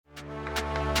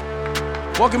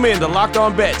Welcome in to Locked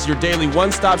On Bets, your daily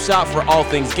one-stop shop for all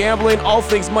things gambling, all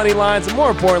things money lines, and more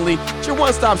importantly, it's your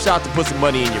one-stop shop to put some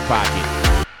money in your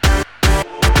pocket.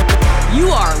 You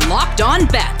are Locked On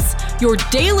Bets, your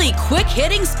daily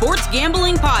quick-hitting sports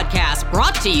gambling podcast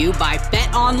brought to you by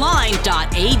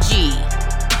BetOnline.ag.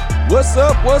 What's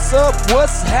up?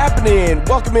 What's happening?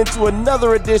 Welcome into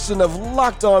another edition of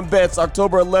Locked On Bets,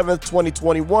 October 11th,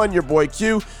 2021. Your boy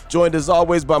Q, joined as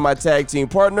always by my tag team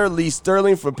partner, Lee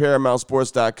Sterling from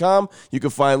ParamountSports.com. You can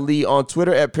find Lee on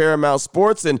Twitter at Paramount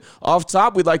Sports. And off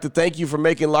top, we'd like to thank you for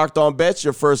making Locked On Bets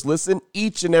your first listen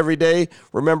each and every day.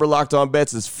 Remember, Locked On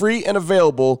Bets is free and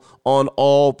available on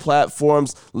all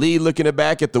platforms. Lee, looking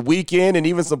back at the weekend and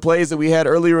even some plays that we had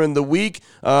earlier in the week,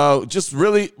 just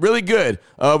really, really good.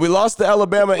 We lost the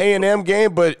Alabama A&M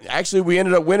game, but actually we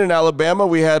ended up winning Alabama.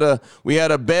 We had a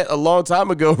bet a long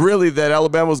time ago, really, that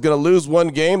Alabama was going to lose one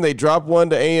game. They dropped one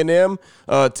to A&M.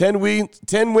 10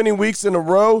 winning weeks in a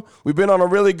row. We've been on a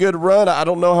really good run. I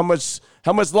don't know how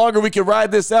much longer we can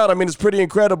ride this out. I mean, it's pretty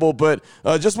incredible. But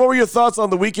just what were your thoughts on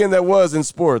the weekend that was in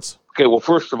sports? Okay, well,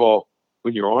 first of all,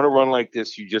 when you're on a run like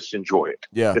this, you just enjoy it.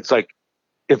 Yeah. It's like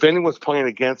if anyone's playing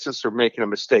against us or making a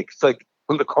mistake, it's like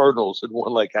when the Cardinals had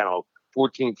won,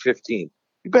 14, 15.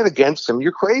 You bet against them,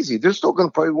 you're crazy. They're still going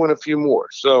to probably win a few more.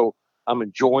 So I'm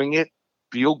enjoying it,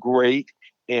 feel great,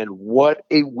 and what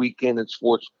a weekend in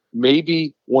sports.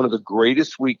 Maybe one of the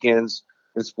greatest weekends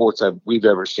in sports we've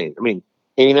ever seen. I mean,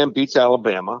 A&M beats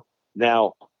Alabama.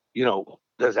 Now, do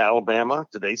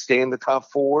they stay in the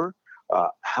top four?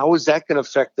 How is that going to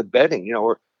affect the betting?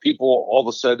 Are people all of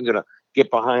a sudden going to get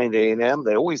behind A&M?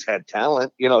 They always had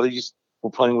talent. They just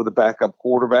were playing with a backup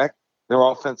quarterback. Their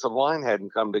offensive line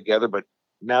hadn't come together, but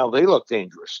now they look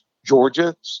dangerous.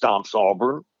 Georgia stomps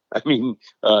Auburn. I mean,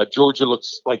 Georgia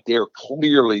looks like they're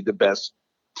clearly the best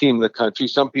team in the country.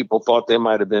 Some people thought they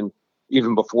might have been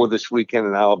even before this weekend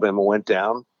and Alabama went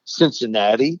down.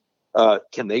 Cincinnati,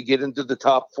 can they get into the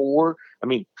top four? I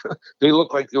mean, they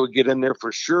look like they would get in there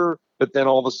for sure, but then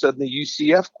all of a sudden the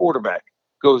UCF quarterback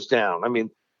goes down. I mean,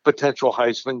 potential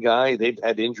Heisman guy. They've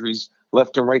had injuries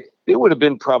left and right. They would have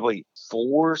been probably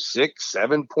 4, 6,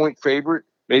 7-point favorite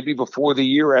maybe before the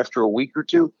year after a week or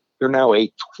two. They're now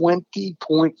a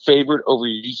 20-point favorite over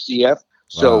UCF.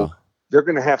 So Wow. They're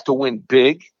going to have to win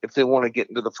big if they want to get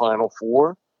into the Final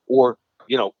Four, or,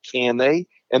 can they?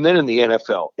 And then in the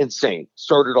NFL, insane.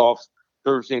 Started off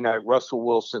Thursday night, Russell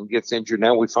Wilson gets injured.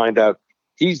 Now we find out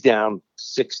he's down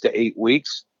 6 to 8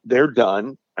 weeks. They're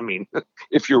done. I mean,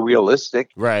 if you're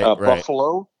realistic. Right.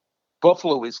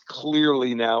 Buffalo is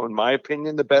clearly now, in my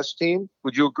opinion, the best team.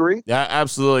 Would you agree? Yeah,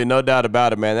 absolutely. No doubt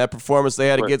about it, man. That performance they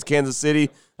had against Kansas City,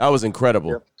 that was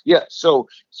incredible. Yeah. So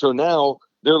now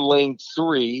they're laying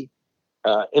 3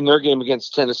 in their game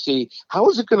against Tennessee. How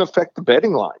is it going to affect the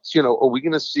betting lines? Are we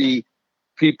going to see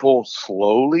people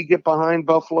slowly get behind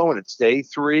Buffalo and it's day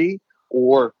 3?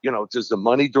 Or, does the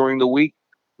money during the week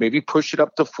maybe push it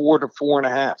up to 4 to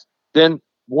 4.5? Then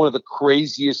one of the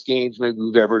craziest games maybe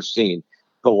we've ever seen.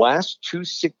 The last 2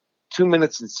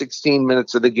 minutes and 16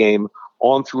 minutes of the game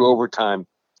on through overtime,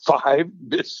 5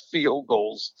 missed field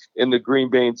goals in the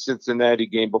Green Bay and Cincinnati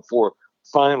game before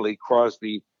finally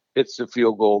Crosby hits the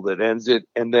field goal that ends it.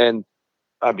 And then,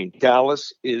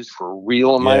 Dallas is for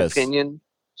real, in my opinion.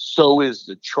 So is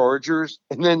the Chargers.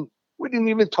 And then we didn't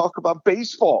even talk about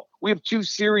baseball. We have 2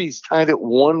 series tied at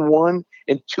 1-1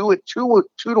 and 2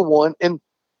 to 1. And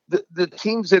the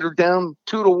teams that are down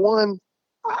 2-1,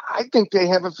 I think they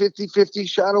have a 50-50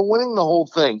 shot of winning the whole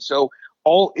thing. So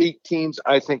all 8 teams,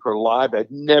 I think, are live.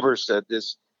 I've never said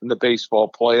this in the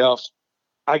baseball playoffs.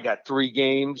 I got 3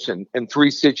 games and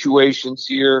 3 situations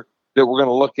here that we're going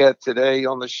to look at today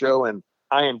on the show, and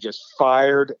I am just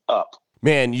fired up.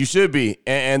 Man, you should be.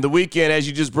 And the weekend, as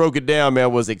you just broke it down,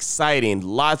 man, was exciting.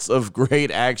 Lots of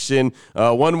great action,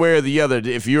 one way or the other.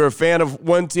 If you're a fan of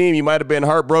one team, you might have been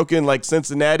heartbroken like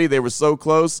Cincinnati. They were so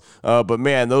close. But,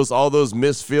 man, all those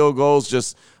missed field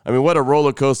goals, what a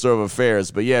roller coaster of affairs.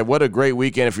 But, yeah, what a great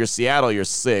weekend. If you're Seattle, you're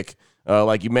sick.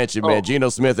 Like you mentioned, man, Geno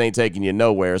Smith ain't taking you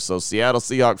nowhere. So Seattle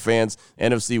Seahawks fans,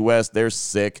 NFC West, they're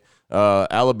sick.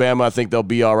 Alabama, I think they'll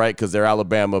be all right because they're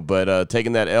Alabama. But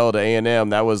taking that L to A&M,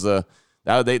 that was a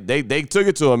They took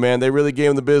it to him, man. They really gave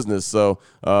him the business. So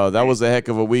that was a heck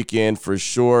of a weekend for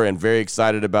sure, and very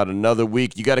excited about another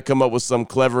week. You got to come up with some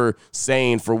clever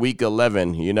saying for week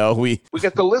 11. You know, we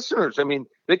got the listeners. I mean,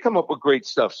 they come up with great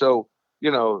stuff. So,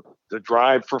 you know, the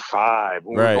drive for 5,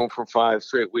 when we're going for 5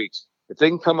 straight weeks. If they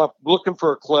can come up looking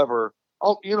for a clever,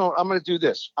 I'm going to do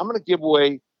this. I'm going to give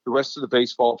away the rest of the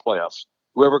baseball playoffs.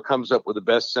 Whoever comes up with the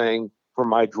best saying for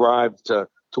my drive to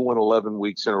win 11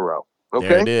 weeks in a row. Okay.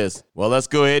 There it is. Well, let's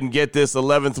go ahead and get this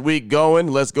 11th week going.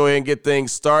 Let's go ahead and get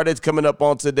things started. Coming up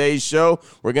on today's show,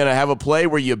 we're going to have a play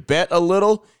where you bet a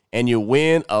little and you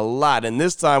win a lot. And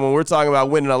this time, when we're talking about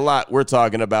winning a lot, we're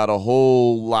talking about a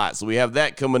whole lot. So we have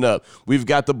that coming up. We've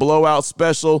got the blowout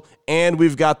special, and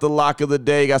we've got the lock of the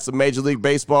day. Got some Major League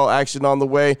Baseball action on the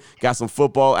way. Got some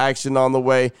football action on the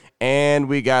way. And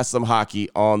we got some hockey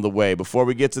on the way. Before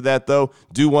we get to that, though,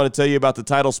 do want to tell you about the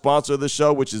title sponsor of the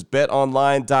show, which is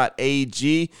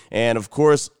betonline.ag. And, of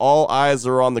course, all eyes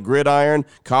are on the gridiron.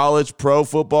 College, pro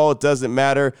football, it doesn't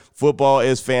matter. Football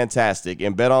is fantastic.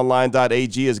 And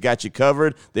betonline.ag has got you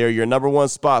covered. They're your number one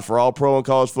spot for all pro and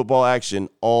college football action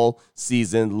all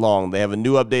season long. They have a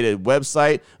new updated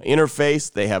website,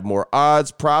 interface. They have more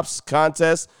odds, props,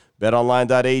 contests.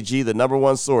 BetOnline.ag, the number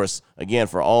one source, again,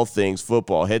 for all things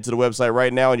football. Head to the website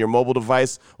right now on your mobile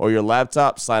device or your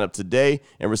laptop. Sign up today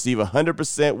and receive a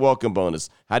 100% welcome bonus.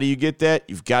 How do you get that?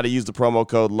 You've got to use the promo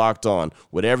code LOCKEDON.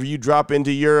 Whatever you drop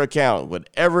into your account,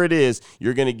 whatever it is,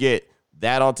 you're going to get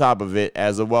that on top of it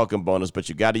as a welcome bonus, but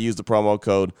you got to use the promo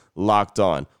code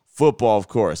LOCKEDON. Football, of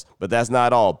course, but that's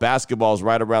not all. Basketball's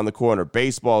right around the corner.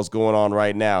 Baseball's going on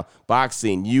right now.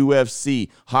 Boxing, UFC,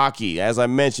 hockey. As I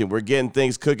mentioned, we're getting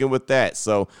things cooking with that.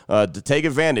 So to take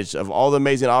advantage of all the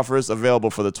amazing offers available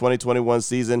for the 2021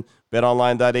 season,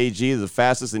 BetOnline.ag is the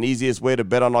fastest and easiest way to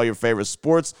bet on all your favorite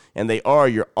sports, and they are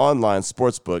your online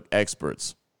sportsbook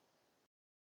experts.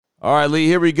 All right, Lee,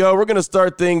 here we go. We're going to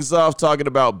start things off talking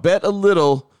about bet a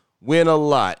little, win a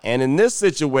lot. And in this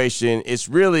situation, it's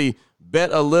really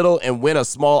bet a little and win a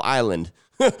small island.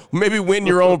 Maybe win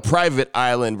your own private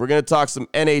island. We're going to talk some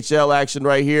NHL action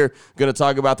right here. We're going to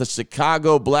talk about the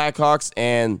Chicago Blackhawks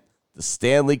and the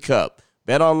Stanley Cup.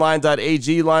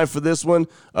 BetOnline.ag line for this one.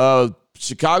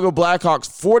 Chicago Blackhawks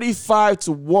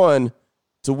 45-1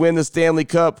 to win the Stanley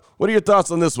Cup. What are your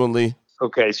thoughts on this one, Lee?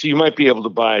 Okay, so you might be able to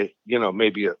buy,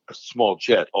 maybe a small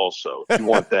jet also if you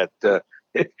want that.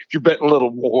 If you're betting a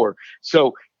little more.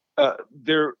 So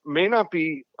there may not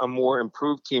be a more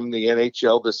improved team in the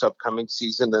NHL this upcoming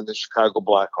season than the Chicago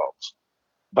Blackhawks.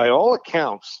 By all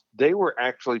accounts, they were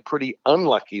actually pretty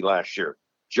unlucky last year.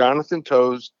 Jonathan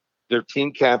Toews, their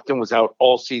team captain, was out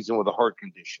all season with a heart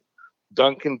condition.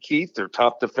 Duncan Keith, their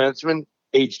top defenseman,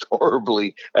 aged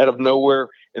horribly out of nowhere,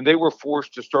 and they were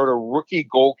forced to start a rookie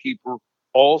goalkeeper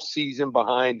all season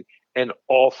behind an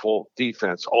awful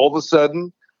defense. All of a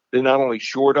sudden, they not only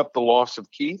shored up the loss of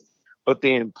Keith, but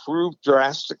they improved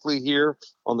drastically here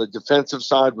on the defensive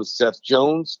side with Seth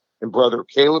Jones and brother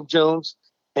Caleb Jones.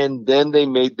 And then they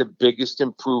made the biggest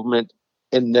improvement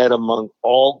in net among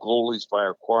all goalies by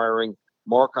acquiring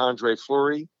Marc-Andre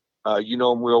Fleury. You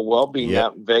know him real well, being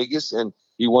out in Vegas, and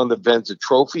he won the Vezina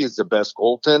Trophy as the best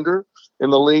goaltender in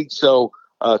the league. So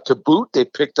to boot, they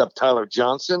picked up Tyler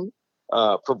Johnson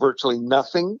for virtually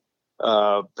nothing.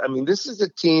 This is a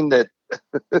team that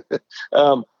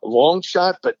long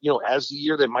shot, but as the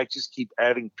year they might just keep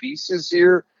adding pieces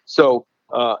here. So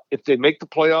if they make the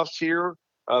playoffs here,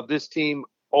 this team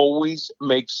always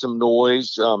makes some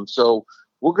noise. So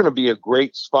we're going to be a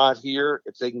great spot here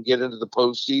if they can get into the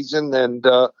postseason, and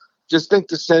just think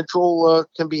the Central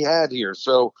can be had here.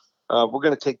 So we're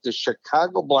going to take the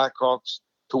Chicago Blackhawks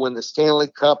to win the Stanley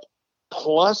Cup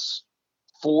plus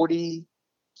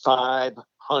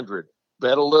 4,500.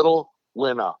 Bet a little,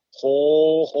 win a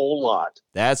whole lot.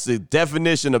 That's the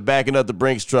definition of backing up the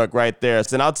Brinks truck right there.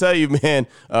 And I'll tell you, man,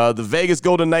 the Vegas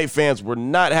Golden Knight fans were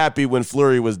not happy when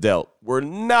Fleury was dealt. We're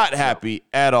not happy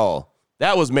at all.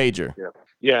 That was major.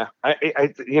 Yeah.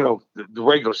 The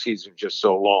regular season was just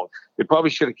so long. They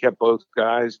probably should have kept both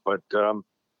guys, but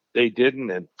they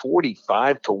didn't. And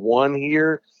 45-1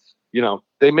 here,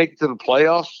 they make it to the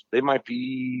playoffs. They might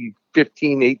be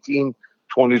 15, 18,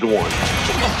 20-1.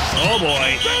 Oh,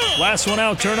 boy. Last one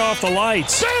out. Turn off the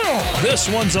lights. This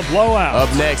one's a blowout.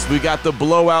 Up next, we got the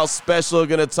blowout special.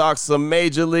 Going to talk some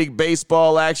Major League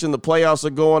Baseball action. The playoffs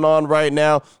are going on right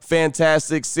now.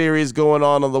 Fantastic series going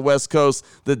on the West Coast.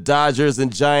 The Dodgers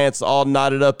and Giants all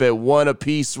knotted up at 1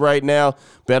 apiece right now.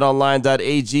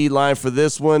 BetOnline.ag line for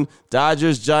this one.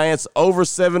 Dodgers, Giants over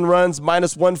 7 runs,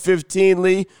 minus 115,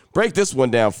 Lee. Break this one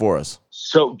down for us.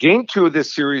 So game 2 of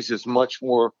this series is much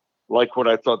more like what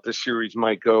I thought the series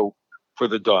might go for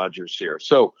the Dodgers here.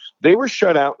 So they were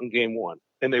shut out in game 1,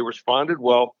 and they responded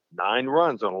well, 9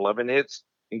 runs on 11 hits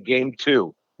in game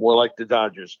 2, more like the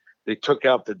Dodgers. They took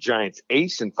out the Giants'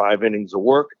 ace in 5 innings of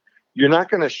work. You're not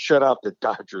going to shut out the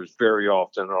Dodgers very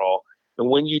often at all. And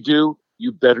when you do,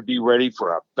 you better be ready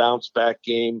for a bounce-back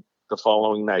game the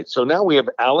following night. So now we have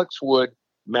Alex Wood,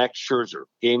 Max Scherzer,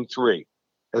 game 3,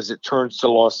 as it turns to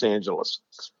Los Angeles.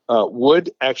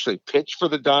 Wood actually pitched for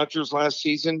the Dodgers last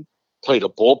season. played a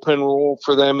bullpen role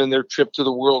for them in their trip to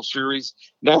the World Series.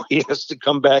 Now he has to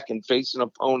come back and face an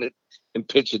opponent and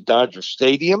pitch at Dodger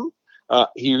Stadium.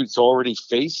 He's already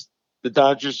faced the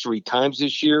Dodgers 3 times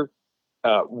this year.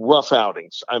 Rough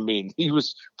outings. I mean, he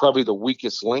was probably the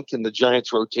weakest link in the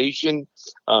Giants rotation.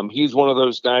 He's one of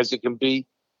those guys that can be,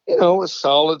 a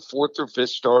solid 4th or 5th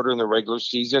starter in the regular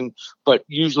season, but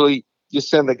usually you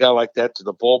send a guy like that to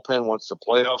the bullpen once the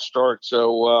playoffs start.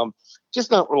 So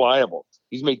just not reliable.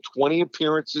 He's made 20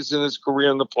 appearances in his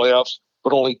career in the playoffs,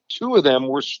 but only 2 of them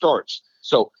were starts.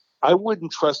 So I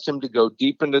wouldn't trust him to go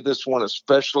deep into this one,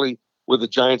 especially with the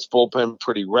Giants bullpen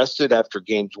pretty rested after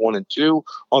games 1 and 2.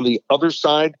 On the other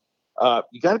side,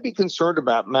 you got to be concerned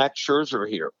about Max Scherzer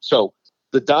here. So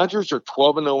the Dodgers are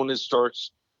 12-0 in his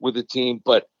starts with the team,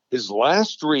 but his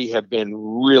last 3 have been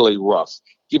really rough.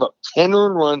 Give up 10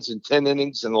 earned runs in 10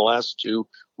 innings in the last 2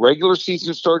 regular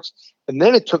season starts. And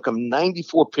then it took him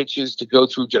 94 pitches to go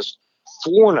through just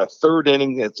 4 1/3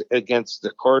 innings against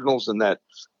the Cardinals in that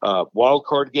wild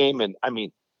card game. And I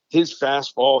mean, his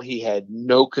fastball, he had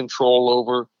no control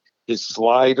over. His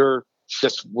slider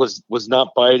just was not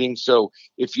biting. So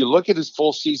if you look at his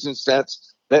full season stats,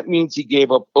 that means he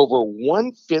gave up over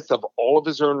 1/5 of all of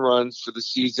his earned runs for the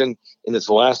season in his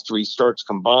last 3 starts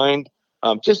combined.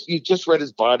 You just read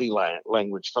his body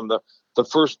language from the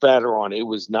first batter on. It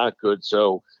was not good.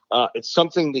 So it's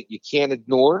something that you can't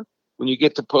ignore when you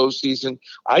get to postseason.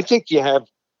 I think you have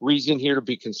reason here to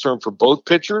be concerned for both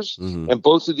pitchers, and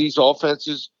both of these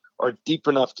offenses are deep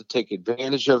enough to take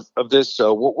advantage of this.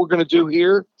 So what we're going to do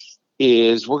here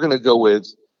is we're going to go with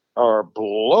our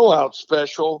blowout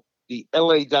special, the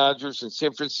LA Dodgers and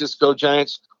San Francisco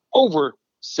Giants over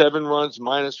 7 runs,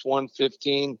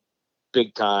 -115.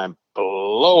 Big time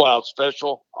blowout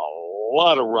special. A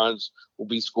lot of runs will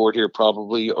be scored here,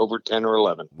 probably over 10 or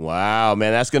 11. Wow,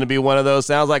 man, that's going to be one of those.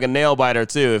 Sounds like a nail biter,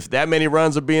 too. If that many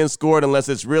runs are being scored, unless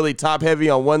it's really top heavy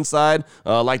on one side,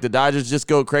 like the Dodgers just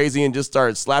go crazy and just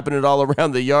start slapping it all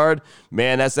around the yard,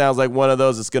 man, that sounds like one of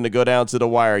those that's going to go down to the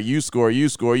wire. You score, you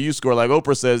score, you score. Like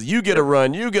Oprah says, you get a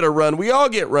run, you get a run. We all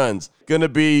get runs. Going to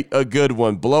be a good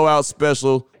one. Blowout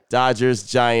special, Dodgers,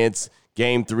 Giants.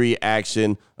 Game 3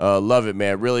 action. Love it,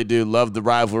 man. Really do. Love the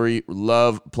rivalry.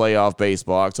 Love playoff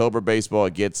baseball. October baseball,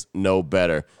 it gets no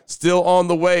better. Still on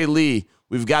the way, Lee.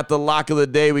 We've got the lock of the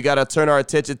day. We got to turn our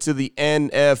attention to the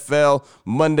NFL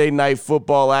Monday Night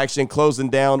Football action, closing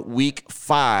down week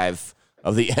 5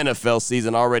 of the NFL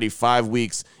season. Already 5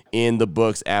 weeks in the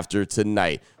books after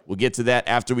tonight. We'll get to that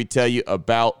after we tell you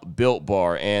about Built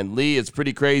Bar. And Lee, it's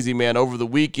pretty crazy, man. Over the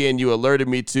weekend, you alerted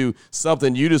me to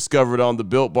something you discovered on the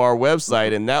Built Bar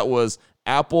website, and that was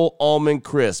Apple Almond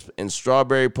Crisp and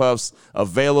Strawberry Puffs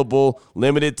available,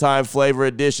 limited time flavor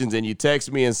editions. And you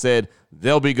text me and said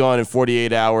they'll be gone in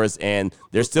 48 hours, and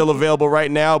they're still available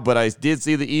right now, but I did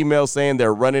see the email saying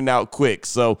they're running out quick.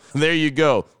 So there you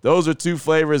go. Those are 2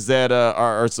 flavors that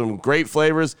are some great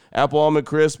flavors, Apple Almond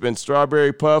Crisp and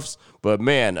Strawberry Puffs. But,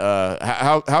 man,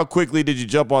 how quickly did you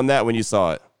jump on that when you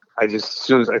saw it? As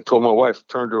soon as I told my wife,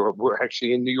 turned to her, we're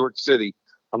actually in New York City.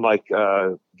 I'm like,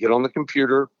 get on the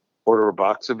computer, order a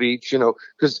box of each,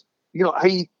 because,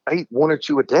 I eat 1 or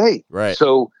 2 a day. Right.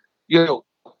 So,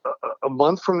 a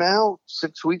month from now,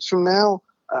 6 weeks from now,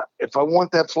 if I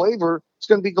want that flavor, it's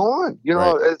going to be gone.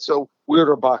 Right. So we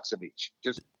order a box of each.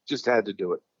 Just had to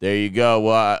do it. There you go.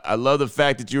 Well, I love the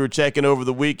fact that you were checking over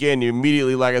the weekend. You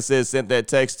immediately, like I said, sent that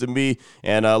text to me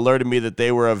and alerted me that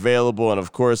they were available. And,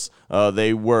 of course,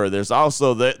 they were. There's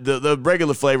also the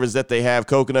regular flavors that they have: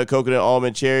 coconut,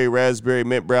 almond, cherry, raspberry,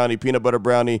 mint brownie, peanut butter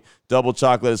brownie, double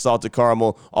chocolate, and salted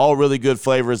caramel. All really good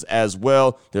flavors as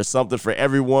well. There's something for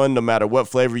everyone, no matter what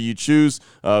flavor you choose.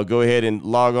 Go ahead and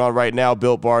log on right now,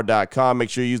 BuiltBar.com.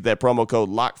 Make sure you use that promo code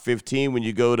LOCK15 when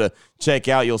you go to check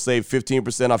out. You'll save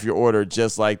 15% off your order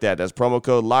just like that. That's promo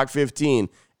code LOCK15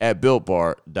 at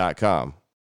BuiltBar.com.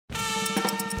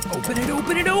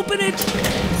 Open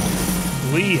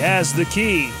it. Lee has the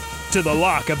key to the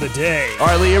lock of the day. All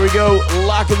right, Lee, here we go.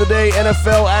 Lock of the day,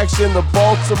 NFL action. The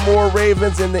Baltimore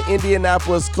Ravens and the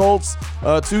Indianapolis Colts.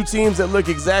 2 teams that look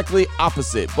exactly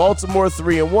opposite. Baltimore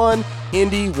 3-1,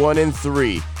 Indy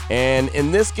 1-3. And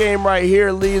in this game right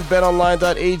here, Lee's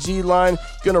BetOnline.ag line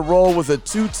going to roll with a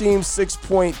 2-team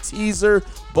 6-point teaser.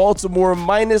 Baltimore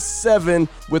 -7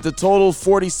 with a total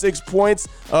 46 points.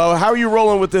 How are you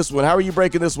rolling with this one? How are you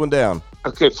breaking this one down?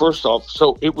 Okay, first off,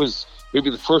 so it was maybe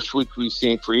the first week we've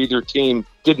seen for either team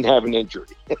didn't have an injury.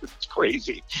 It's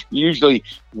crazy. Usually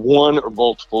 1 or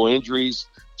multiple injuries.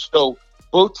 So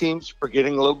both teams are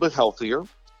getting a little bit healthier.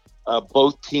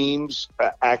 Both teams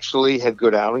actually had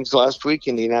good outings last week.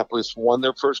 Indianapolis won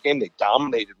their first game. They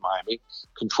dominated Miami,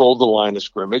 controlled the line of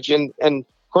scrimmage. And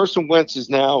Carson Wentz is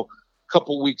now a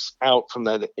couple weeks out from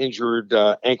that injured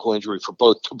ankle injury for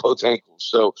both ankles.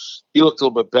 So he looked a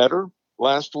little bit better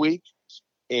last week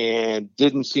and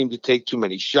didn't seem to take too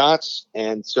many shots.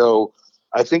 And so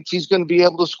I think he's going to be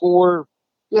able to score,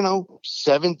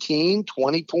 17,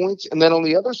 20 points. And then on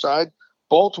the other side,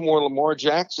 Baltimore, Lamar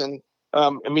Jackson,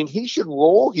 he should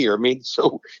roll here.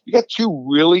 So you got two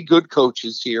really good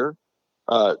coaches here,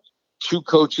 two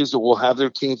coaches that will have their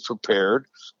teams prepared,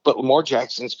 but Lamar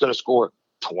Jackson's going to score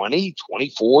 20,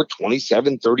 24,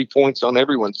 27, 30 points on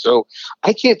everyone. So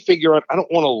I can't figure out, I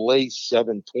don't want to lay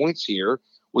 7 points here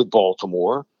with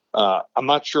Baltimore. I'm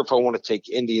not sure if I want to take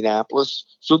Indianapolis.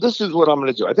 So this is what I'm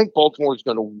going to do. I think Baltimore is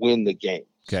going to win the game.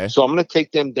 Okay. So I'm going to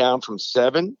take them down from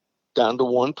 7 down to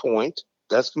 1 point.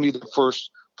 That's going to be the first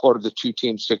part of the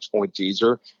 2-team 6-point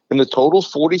teaser. And the total's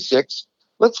 46.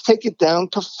 Let's take it down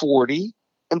to 40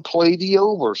 and play the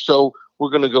over. So we're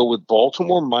going to go with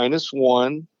Baltimore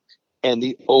 -1 and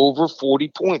the over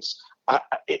 40 points.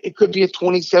 It could be a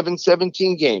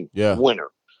 27-17 game winner.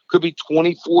 Could be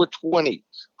 24-20.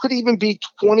 Could even be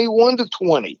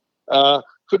 21-20.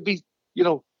 Could be,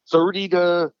 30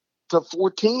 to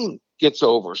 14 gets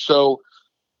over. So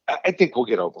I think we'll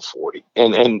get over 40.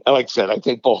 And like I said, I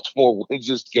think Baltimore wins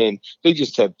this game. They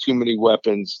just have too many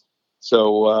weapons.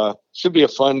 So should be a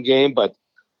fun game, but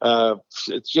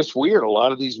it's just weird. A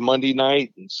lot of these Monday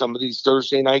night and some of these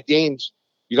Thursday night games,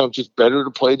 just better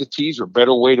to play the teaser,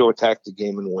 better way to attack the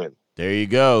game and win. There you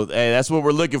go. Hey, that's what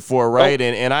we're looking for, right?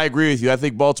 And I agree with you. I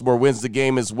think Baltimore wins the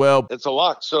game as well. It's a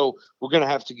lock. So we're going to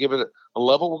have to give it a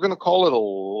level. We're going to call it a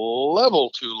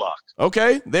level 2 lock.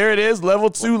 Okay, there it is. Level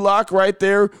 2 lock right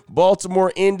there.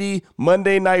 Baltimore, Indy,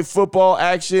 Monday Night Football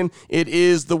action. It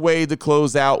is the way to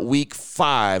close out week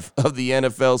 5 of the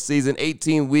NFL season.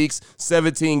 18 weeks,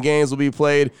 17 games will be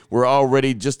played. We're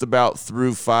already just about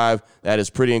through 5. That is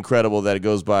pretty incredible that it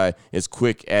goes by as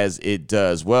quick as it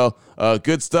does. Well,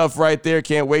 good stuff right there.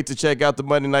 Can't wait to check out the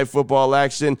Monday Night Football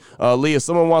action. Lee, if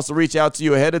someone wants to reach out to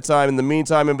you ahead of time, in the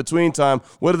meantime, in between time,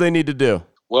 what do they need to do?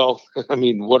 Well, and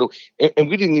we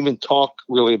didn't even talk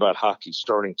really about hockey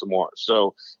starting tomorrow.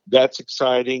 So that's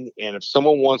exciting. And if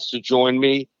someone wants to join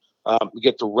me, we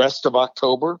get the rest of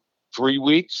October, 3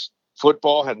 weeks.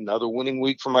 Football had another winning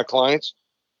week for my clients,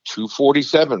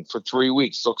 247 for 3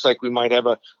 weeks. Looks like we might have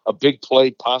a big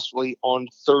play possibly on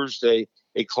Thursday,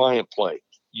 a client play.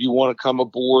 You want to come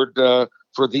aboard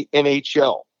for the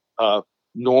NHL.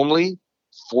 Normally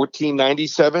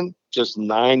 $14.97, just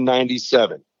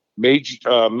 $9.97.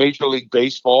 Major League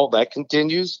Baseball, that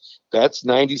continues. That's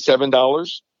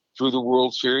 $97 through the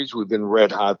World Series. We've been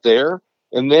red hot there.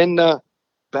 And then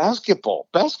basketball.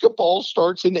 Basketball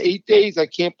starts in 8 days. I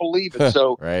can't believe it.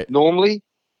 So right. Normally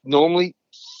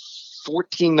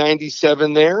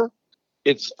 $14.97 there.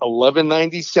 It's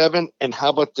 $11.97. And how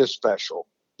about this special?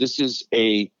 This is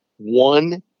a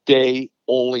 1 day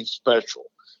only special.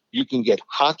 You can get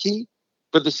hockey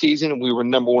for the season. We were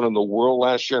number 1 in the world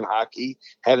last year in hockey,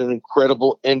 had an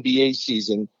incredible NBA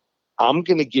season. I'm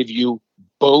going to give you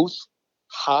both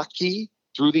hockey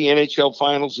through the NHL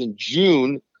finals in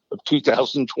June of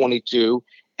 2022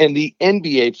 and the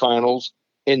NBA finals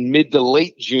in mid to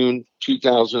late June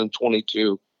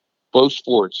 2022. Both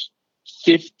sports,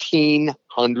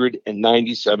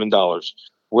 $1,597.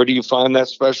 Where do you find that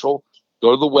special?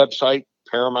 Go to the website,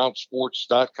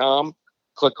 ParamountSports.com.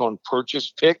 Click on Purchase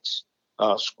Picks.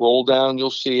 Scroll down,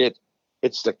 you'll see it.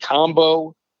 It's the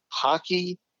combo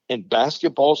hockey and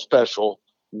basketball special,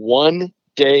 1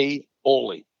 day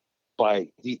only. By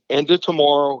the end of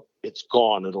tomorrow, it's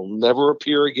gone. It'll never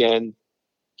appear again.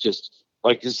 Just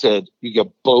like I said, you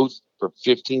get both for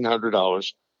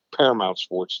 $1,500,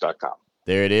 ParamountSports.com.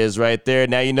 There it is right there.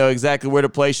 Now you know exactly where to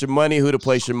place your money, who to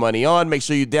place your money on. Make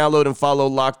sure you download and follow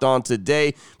Locked On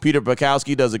today. Peter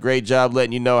Bukowski does a great job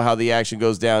letting you know how the action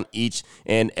goes down each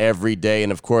and every day.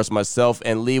 And, of course, myself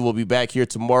and Lee will be back here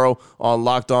tomorrow on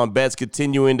Locked On Bets,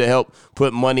 continuing to help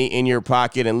put money in your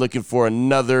pocket and looking for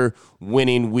another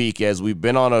winning week as we've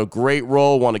been on a great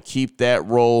roll. Want to keep that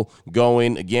roll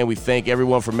going. Again, we thank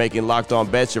everyone for making Locked On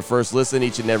Bets your first listen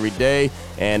each and every day,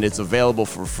 and it's available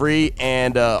for free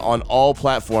and on all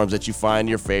platforms that you find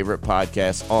your favorite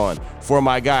podcasts on. For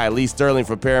my guy, Lee Sterling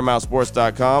from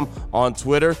ParamountSports.com, on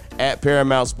Twitter at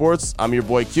Paramount Sports. I'm your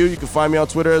boy Q. You can find me on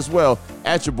Twitter as well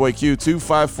at your boy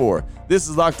Q254. This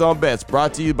is Locked On Bets,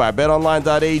 brought to you by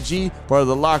BetOnline.ag, part of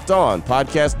the Locked On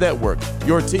Podcast Network.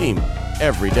 Your team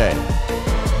every day.